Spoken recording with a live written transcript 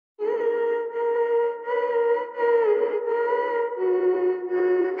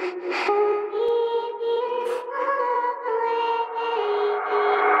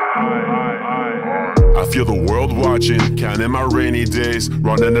feel the world watching, counting my rainy days,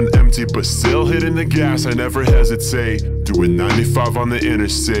 running on empty but still hitting the gas, I never hesitate. Doing 95 on the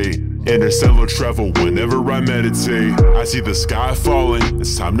interstate, interstellar travel whenever I meditate. I see the sky falling,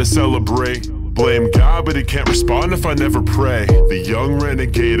 it's time to celebrate. Blame God, but he can't respond if I never pray. The young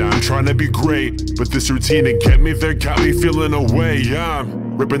renegade, I'm trying to be great, but this routine to get me there got me feeling away. Yeah,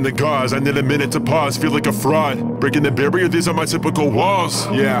 I'm ripping the gauze, I need a minute to pause, feel like a fraud. Breaking the barrier, these are my typical walls.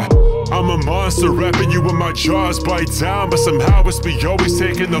 Yeah, I'm a monster, wrapping you in my jaws, bite down, but somehow it's me always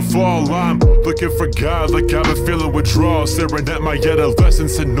taking the fall. I'm looking for God, like I've been feeling withdrawal, staring at my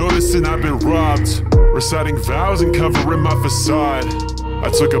adolescence and noticing I've been robbed. Reciting vows and covering my facade. I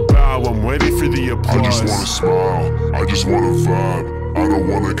took a bow, I'm waiting for the applause. I just wanna smile, I just wanna vibe. I don't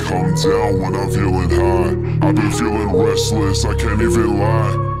wanna come down when I'm feeling high. I've been feeling restless, I can't even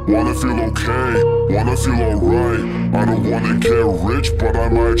lie. Wanna feel okay, wanna feel alright. I don't wanna get rich, but I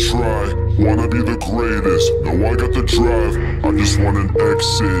might try. Wanna be the greatest, no I got the drive. I just want an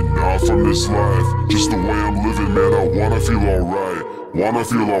exit, now from this life. Just the way I'm living, man, I wanna feel alright. Wanna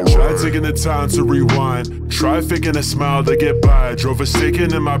feel alright. Try taking the time to rewind. Try faking a smile to get by. Drove a stake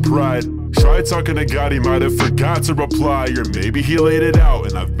in my pride. Try talking to God, he might have forgot to reply. Or maybe he laid it out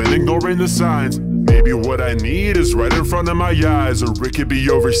and I've been ignoring the signs. Maybe what I need is right in front of my eyes. Or it could be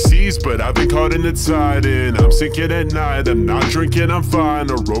overseas, but I've been caught in the tide. And I'm sinking at night, I'm not drinking, I'm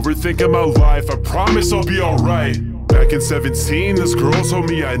fine. Or overthinking my life, I promise I'll be alright. Back in 17, this girl told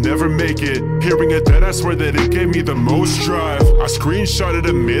me I'd never make it. Hearing it then, I swear that it gave me the most drive. I screenshotted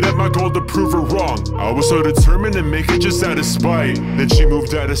and made it my goal to prove her wrong. I was so determined to make it just out of spite. Then she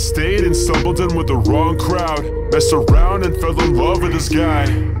moved out of state and stumbled in with the wrong crowd. Messed around and fell in love with this guy.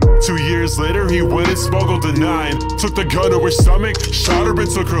 2 years later, he went and smuggled a 9. Took the gun to her stomach, shot her and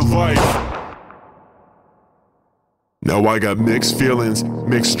took her life. Now I got mixed feelings,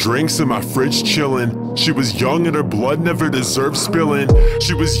 mixed drinks in my fridge chillin'. She was young and her blood never deserved spilling.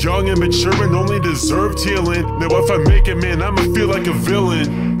 She was young and mature and only deserved healing. Now if I make it, man, I'ma feel like a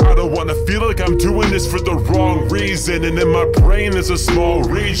villain. I don't wanna feel like I'm doing this for the wrong reason. And in my brain there's a small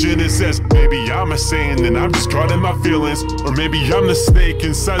region. It says, maybe I'm a saint and I'm just caught in my feelings. Or maybe I'm the snake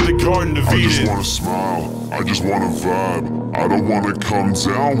inside the Garden of Eden. I just wanna smile, I just wanna vibe. I don't wanna come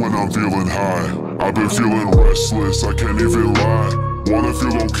down when I'm feeling high. I've been feeling restless, I can't even lie. Wanna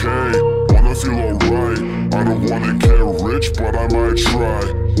feel okay, wanna feel alright. I don't wanna get rich, but I might try.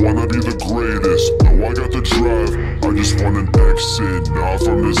 Wanna be the greatest, no I got the drive. I just want an exit, now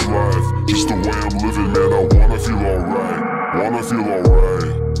from this life. Just the way I'm living, man, I wanna feel alright. Wanna feel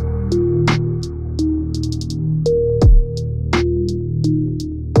alright.